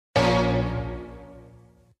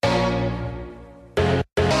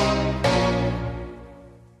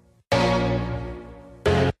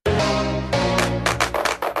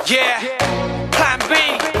Yeah, plan B.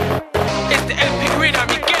 It's the epic rhythm,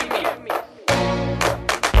 you get me?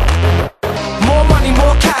 More money,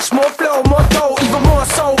 more cash, more flow, more dough, even more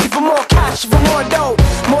soul, even more cash, even more dough.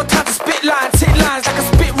 More time to spit lines, hit lines like I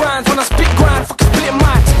spit rhymes. When I spit grind, fucking split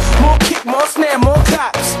mics. More kick, more snare, more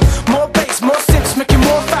claps. More bass, more synths, making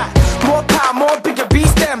more fat. More power, more bigger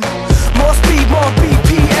beast them. More speed, more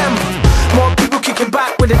BPM. More people kicking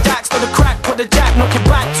back with the jacks, for the crack, for the jack, knocking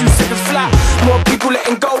back 2 seconds flat. More people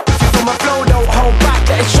letting go. If you feel my flow, don't hold back,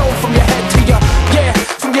 let it show from your head to your, yeah,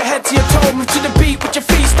 from your head to your toe. Move to the beat with your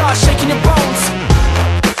feet, start shaking your bones.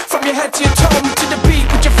 From your head to your toe, move to the beat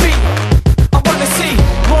with your feet. I wanna see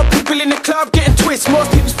more people in the club getting twists. More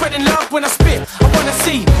people spreading love when I spit. I wanna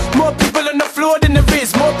see more people on the floor than there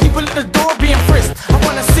is. More people at the door being frisked. I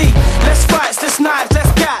wanna see less fights, less knives,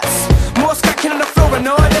 less cats. More skanking on the floor and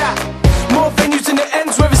all that. More venues in the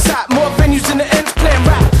ends where it's at. More venues in the ends playing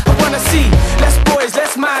rap. I wanna see less boys,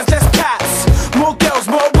 less minds, less cats. More girls,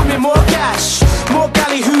 more women, more gash. More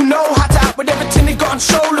galley who know how to act with everything they got on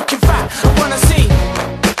show looking fat. I wanna see,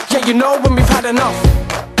 yeah, you know when we've had enough.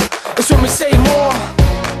 It's when we say more,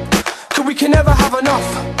 cause we can never have enough.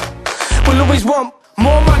 We'll always want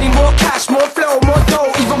more money, more cash, more flow, more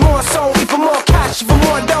dough, even more soul, even more cash, even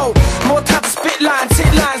more dough. More time to spit lines,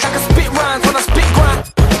 hit lines like I spit rhymes. When I spit grind,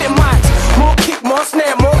 it mics. More kick, more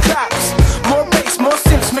snare, more claps. More bass, more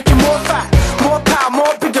synths, making more fat. More power,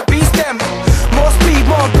 more bigger beast them. More speed,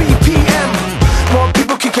 more BPM. More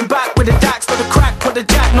people kicking back with the jacks, for the crack, for the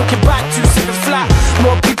jack, knocking back 2 seconds flat.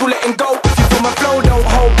 More people letting go. If you feel my flow, don't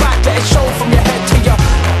hold back, let it show from your head to your,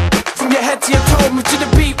 from your head to your toe. Move to the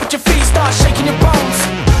beat with your feet, start shaking your bones.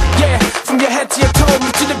 Yeah, from your head to your toe,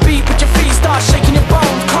 move to the beat with your feet, start shaking your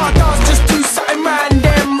bones. Can't dance, just do something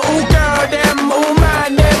random. Ooh girl them, ooh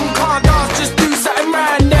man them. Can't dance, just do something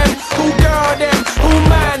random. Ooh girl them, ooh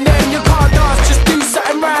man them. You can't dance, just do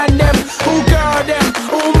something random. Ooh girl them,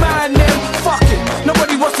 ooh man them. Fuck it,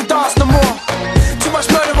 nobody wants to dance no more. Too much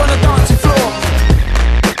murder on the dancing floor.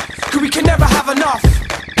 Cause we can never have enough.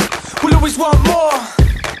 We'll always want more.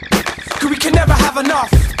 Cause we can never have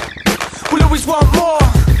enough. We'll always want more.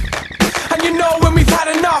 And you know when we've had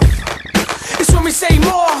enough, it's when we say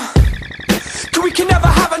more. Cause we can never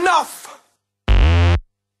have enough.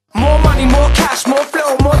 More money, more cash, more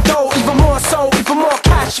flow, more dough, even more soul, even more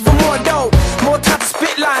cash, even more dough.